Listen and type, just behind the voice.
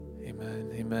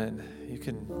Amen. Amen. You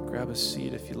can grab a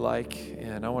seat if you like,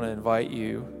 and I want to invite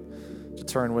you to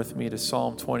turn with me to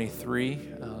Psalm 23.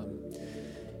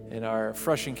 In our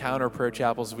Fresh Encounter prayer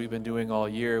chapels we've been doing all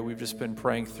year, we've just been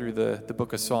praying through the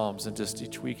book of Psalms and just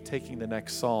each week taking the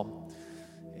next psalm.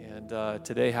 And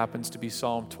today happens to be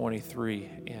Psalm 23,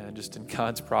 and just in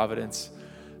God's providence,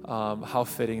 how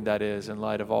fitting that is in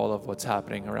light of all of what's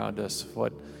happening around us,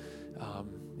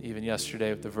 even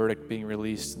yesterday with the verdict being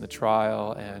released in the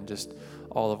trial and just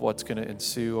all of what's going to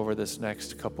ensue over this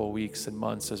next couple of weeks and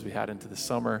months as we head into the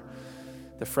summer.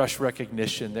 The fresh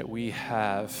recognition that we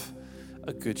have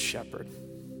a good shepherd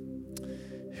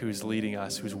who's leading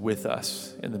us, who's with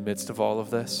us in the midst of all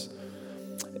of this.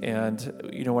 And,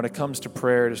 when it comes to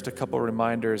prayer, just a couple of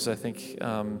reminders. I think,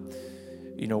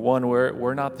 one,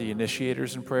 we're not the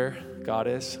initiators in prayer. God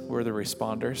is. We're the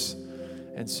responders.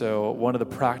 And so one of the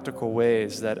practical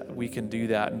ways that we can do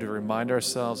that and to remind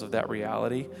ourselves of that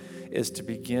reality is to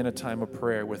begin a time of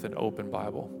prayer with an open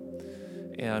Bible.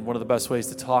 And one of the best ways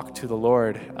to talk to the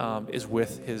Lord is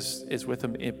with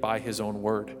Him by His own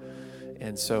word.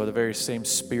 And so the very same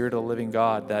Spirit of the living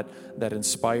God that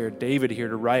inspired David here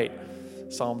to write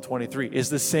Psalm 23 is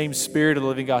the same Spirit of the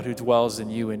living God who dwells in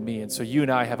you and me. And so you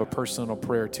and I have a personal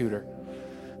prayer tutor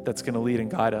that's going to lead and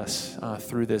guide us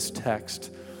through this text.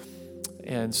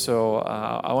 And so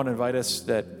I want to invite us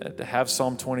to have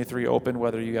Psalm 23 open,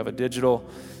 whether you have a digital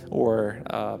or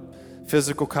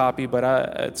physical copy, but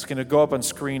it's going to go up on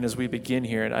screen as we begin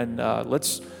here. And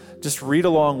let's just read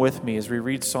along with me as we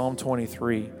read Psalm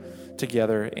 23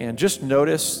 together, and just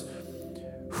notice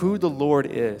who the Lord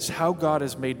is, how God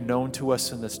is made known to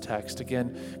us in this text.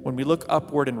 Again, when we look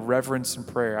upward in reverence and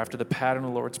prayer after the pattern of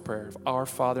the Lord's Prayer, of Our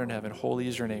Father in heaven, holy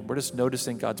is your name, we're just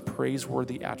noticing God's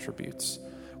praiseworthy attributes.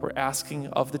 We're asking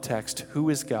of the text, who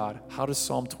is God? How does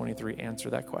Psalm 23 answer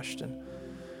that question?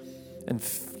 And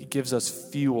it gives us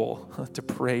fuel to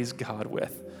praise God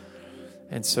with.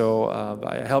 And so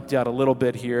I helped you out a little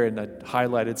bit here, and I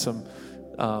highlighted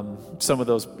some of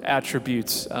those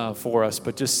attributes for us,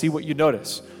 but just see what you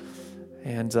notice.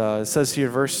 And it says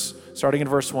here, starting in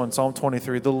verse 1, Psalm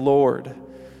 23, the Lord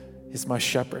is my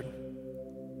shepherd.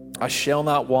 I shall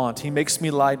not want. He makes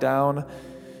me lie down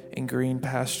in green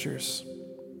pastures.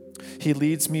 He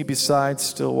leads me beside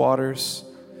still waters.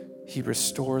 He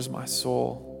restores my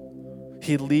soul.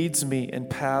 He leads me in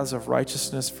paths of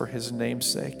righteousness for His name's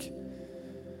sake.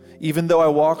 Even though I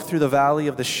walk through the valley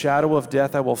of the shadow of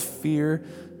death, I will fear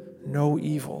no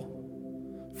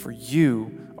evil, for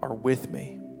you are with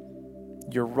me.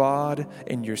 Your rod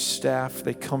and your staff,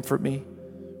 they comfort me.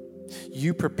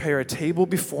 You prepare a table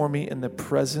before me in the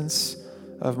presence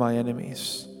of my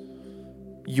enemies.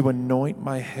 You anoint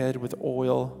my head with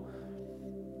oil.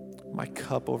 My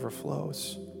cup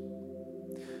overflows.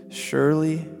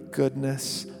 Surely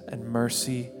goodness and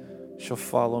mercy shall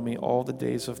follow me all the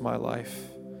days of my life,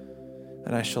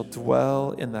 and I shall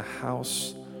dwell in the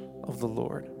house of the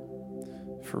Lord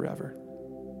forever.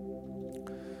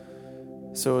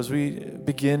 So as we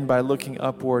begin by looking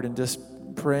upward and just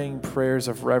praying prayers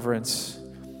of reverence,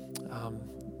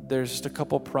 there's just a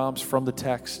couple prompts from the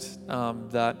text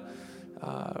that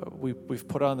we've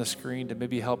put on the screen to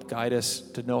maybe help guide us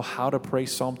to know how to pray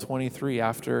Psalm 23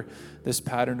 after this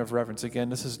pattern of reverence. Again,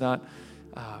 this is not,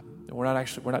 we're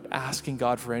not asking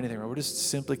God for anything. We're just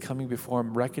simply coming before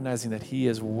Him, recognizing that He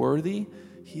is worthy.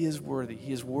 He is worthy.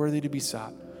 He is worthy to be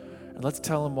sought. And let's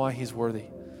tell Him why He's worthy.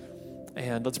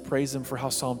 And let's praise Him for how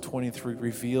Psalm 23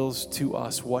 reveals to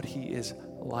us what He is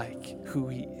like, who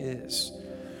He is.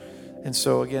 And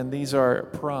so again, these are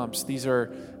prompts. These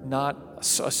are not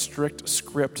a strict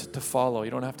script to follow. You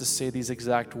don't have to say these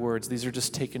exact words. These are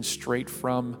just taken straight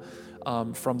from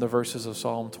the verses of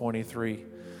Psalm 23.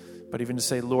 But even to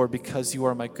say, Lord, because you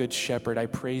are my good shepherd, I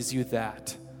praise you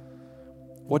that.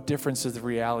 What difference is the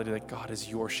reality that God is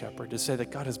your shepherd? To say that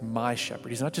God is my shepherd.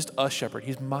 He's not just a shepherd.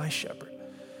 He's my shepherd.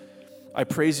 I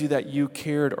praise you that you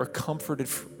cared or comforted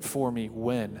for me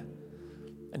when.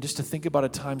 And just to think about a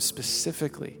time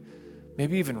specifically,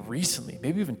 maybe even recently,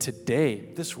 maybe even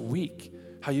today, this week,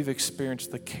 how you've experienced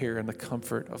the care and the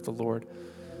comfort of the Lord.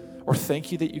 Or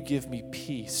thank you that you give me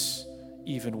peace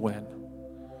even when.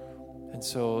 And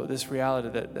so this reality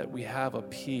that we have a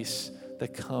peace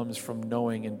that comes from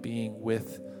knowing and being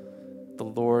with the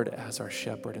Lord as our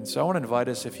shepherd. And so I want to invite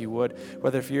us, if you would,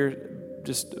 whether if you're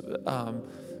just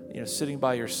sitting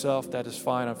by yourself, that is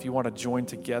fine. If you want to join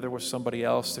together with somebody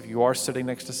else, if you are sitting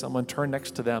next to someone, turn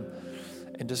next to them.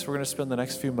 And we're going to spend the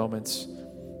next few moments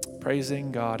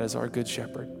praising God as our good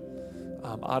shepherd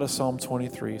out of Psalm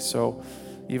 23. So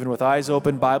even with eyes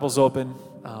open, Bibles open,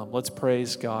 let's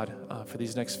praise God for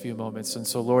these next few moments. And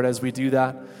so, Lord, as we do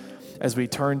that, as we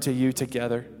turn to you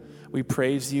together, we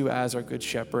praise you as our good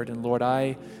shepherd. And Lord,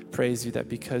 I praise you that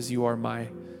because you are my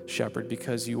shepherd,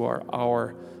 because you are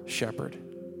our shepherd,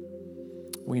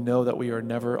 we know that we are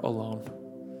never alone.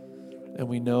 And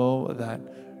we know that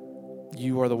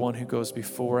you are the one who goes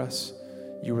before us.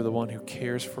 You are the one who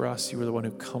cares for us. You are the one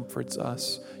who comforts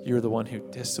us. You are the one who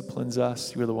disciplines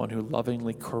us. You are the one who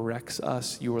lovingly corrects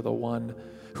us. You are the one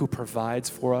who provides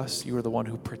for us. You are the one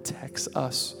who protects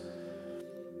us.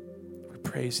 We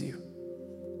praise you.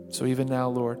 So even now,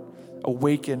 Lord,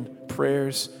 awaken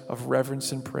prayers of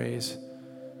reverence and praise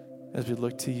as we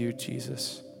look to you,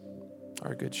 Jesus,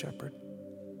 our good shepherd.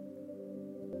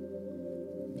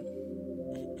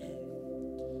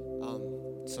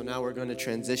 So now we're going to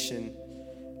transition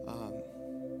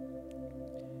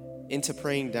into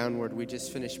praying downward. We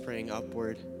just finished praying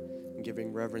upward and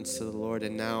giving reverence to the Lord.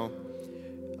 And now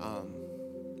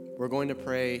we're going to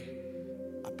pray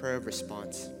a prayer of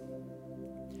response.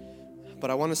 But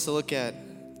I want us to look at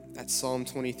Psalm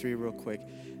 23 real quick.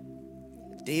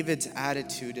 David's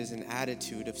attitude is an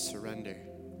attitude of surrender.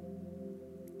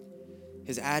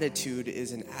 His attitude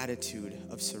is an attitude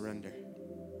of surrender.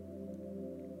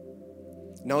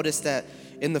 Notice that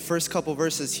in the first couple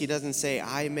verses, he doesn't say,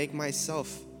 I make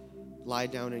myself lie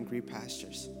down in green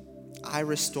pastures. I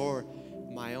restore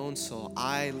my own soul.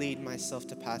 I lead myself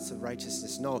to paths of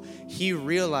righteousness. No, he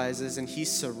realizes and he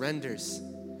surrenders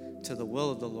to the will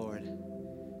of the Lord,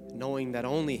 knowing that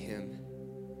only him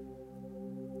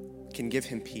can give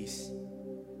him peace,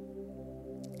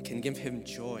 can give him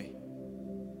joy,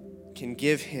 can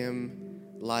give him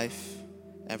life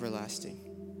everlasting.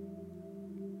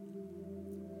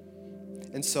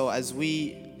 And so as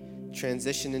we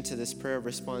transition into this prayer of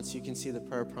response, you can see the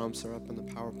prayer prompts are up on the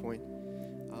PowerPoint.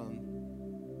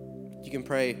 You can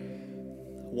pray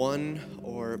one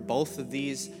or both of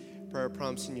these prayer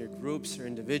prompts in your groups or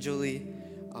individually.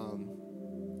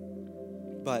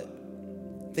 But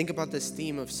think about this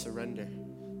theme of surrender,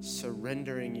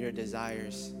 surrendering your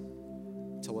desires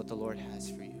to what the Lord has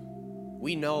for you.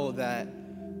 We know that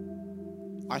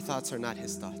our thoughts are not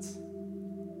his thoughts,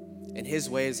 and his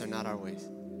ways are not our ways.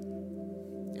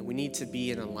 And we need to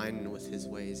be in alignment with his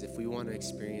ways if we want to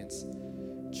experience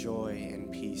joy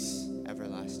and peace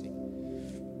everlasting.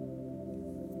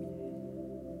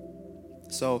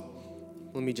 So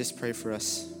let me just pray for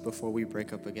us before we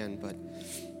break up again. But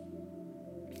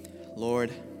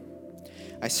Lord,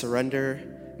 I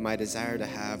surrender my desire to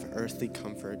have earthly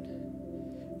comfort,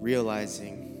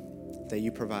 realizing that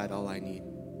you provide all I need.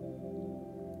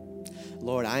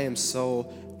 Lord, I am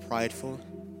so prideful,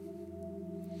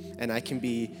 and I can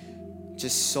be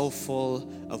just so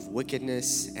full of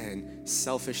wickedness and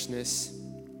selfishness,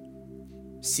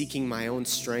 seeking my own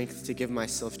strength to give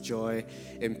myself joy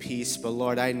and peace. But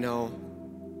Lord, I know,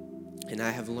 and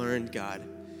I have learned, God,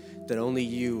 that only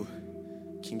you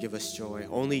can give us joy.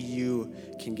 Only you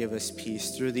can give us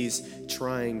peace through these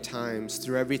trying times,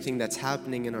 through everything that's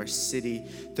happening in our city,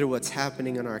 through what's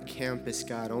happening on our campus,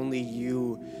 God. Only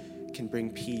you can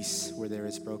bring peace where there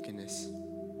is brokenness.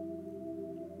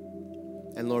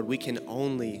 And Lord, we can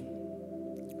only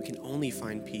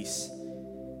find peace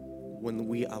when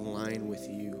we align with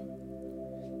you,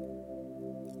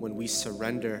 when we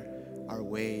surrender our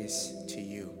ways to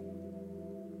you.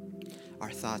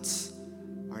 Our thoughts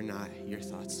are not your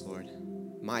thoughts, Lord.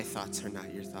 My thoughts are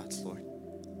not your thoughts, Lord.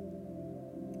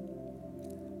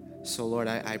 So, Lord,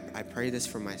 I pray this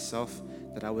for myself,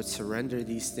 that I would surrender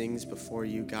these things before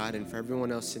you, God, and for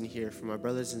everyone else in here, for my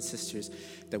brothers and sisters,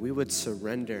 that we would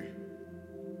surrender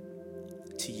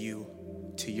to you,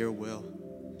 to your will,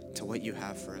 to what you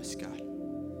have for us, God.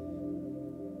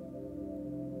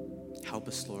 Help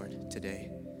us, Lord,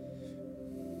 today.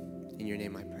 In your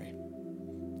name I pray.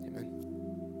 Amen.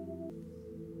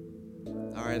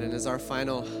 All right, and as our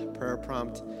final prayer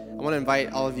prompt, I want to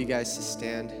invite all of you guys to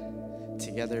stand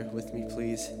together with me,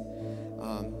 please.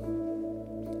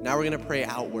 Now we're going to pray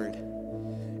outward.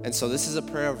 And so this is a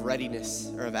prayer of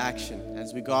readiness or of action.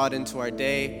 As we go out into our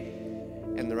day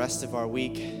and the rest of our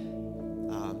week,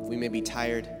 we may be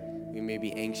tired, we may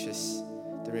be anxious.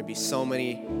 There may be so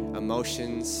many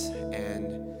emotions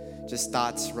and just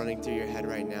thoughts running through your head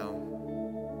right now.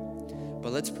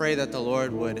 But let's pray that the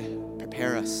Lord would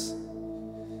prepare us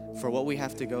for what we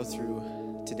have to go through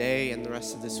today and the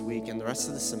rest of this week and the rest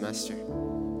of the semester.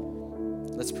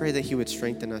 Let's pray that he would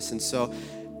strengthen us. And so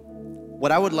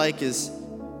what I would like is,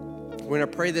 we're going to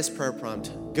pray this prayer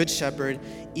prompt. Good Shepherd,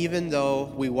 even though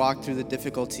we walk through the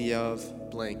difficulty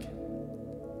of blank,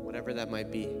 whatever that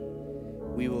might be,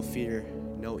 we will fear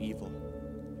no evil.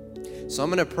 So I'm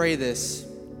going to pray this,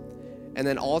 And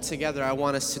then all together, I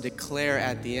want us to declare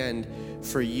at the end,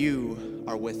 for you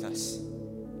are with us.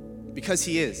 Because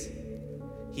he is.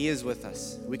 He is with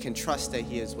us. We can trust that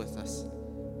he is with us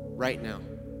right now.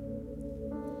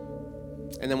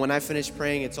 And then when I finish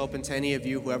praying, it's open to any of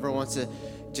you, whoever wants to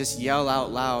just yell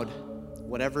out loud,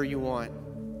 whatever you want.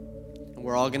 And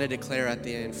we're all going to declare at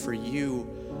the end, for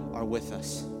you are with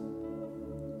us.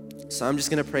 So I'm just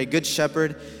going to pray, Good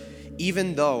Shepherd,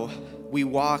 even though we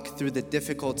walk through the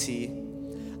difficulty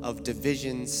of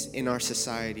divisions in our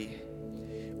society,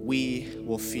 we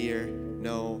will fear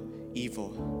no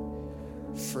evil.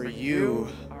 For you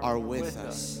are with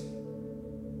us.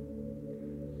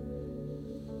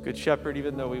 Good Shepherd,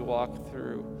 even though we walk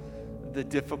through the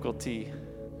difficulty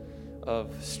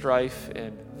of strife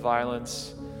and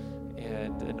violence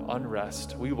and an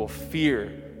unrest, we will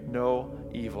fear no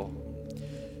evil.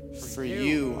 For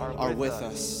you are with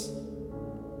us.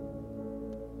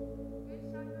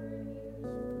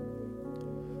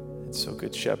 And so,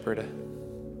 Good Shepherd,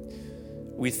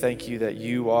 we thank you that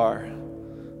you are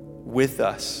with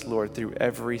us, Lord, through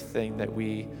everything that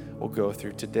we will go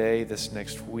through today, this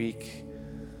next week,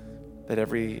 that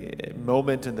every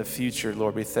moment in the future,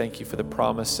 Lord, we thank you for the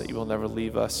promise that you will never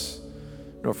leave us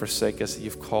nor forsake us, that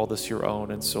you've called us your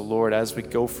own. And so, Lord, as we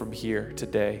go from here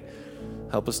today,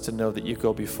 help us to know that you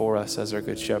go before us as our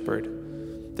Good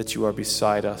Shepherd, that you are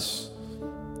beside us,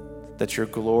 that your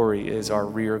glory is our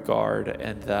rear guard,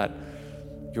 and that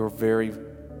your very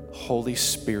Holy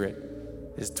Spirit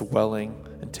is dwelling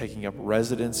and taking up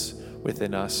residence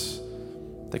within us.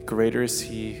 That greater is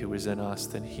he who is in us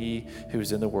than he who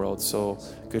is in the world. So,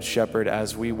 Good Shepherd,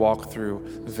 as we walk through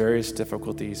various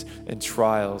difficulties and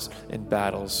trials and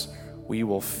battles, we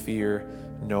will fear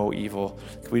no evil.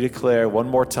 Can we declare one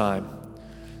more time,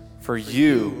 for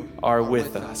you are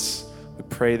with us. We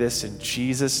pray this in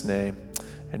Jesus' name.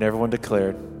 And everyone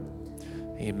declared,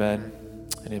 amen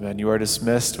and amen. You are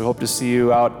dismissed. We hope to see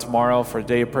you out tomorrow for a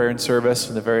day of prayer and service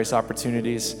and the various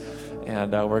opportunities.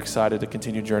 And we're excited to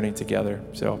continue journeying together.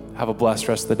 So have a blessed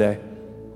rest of the day.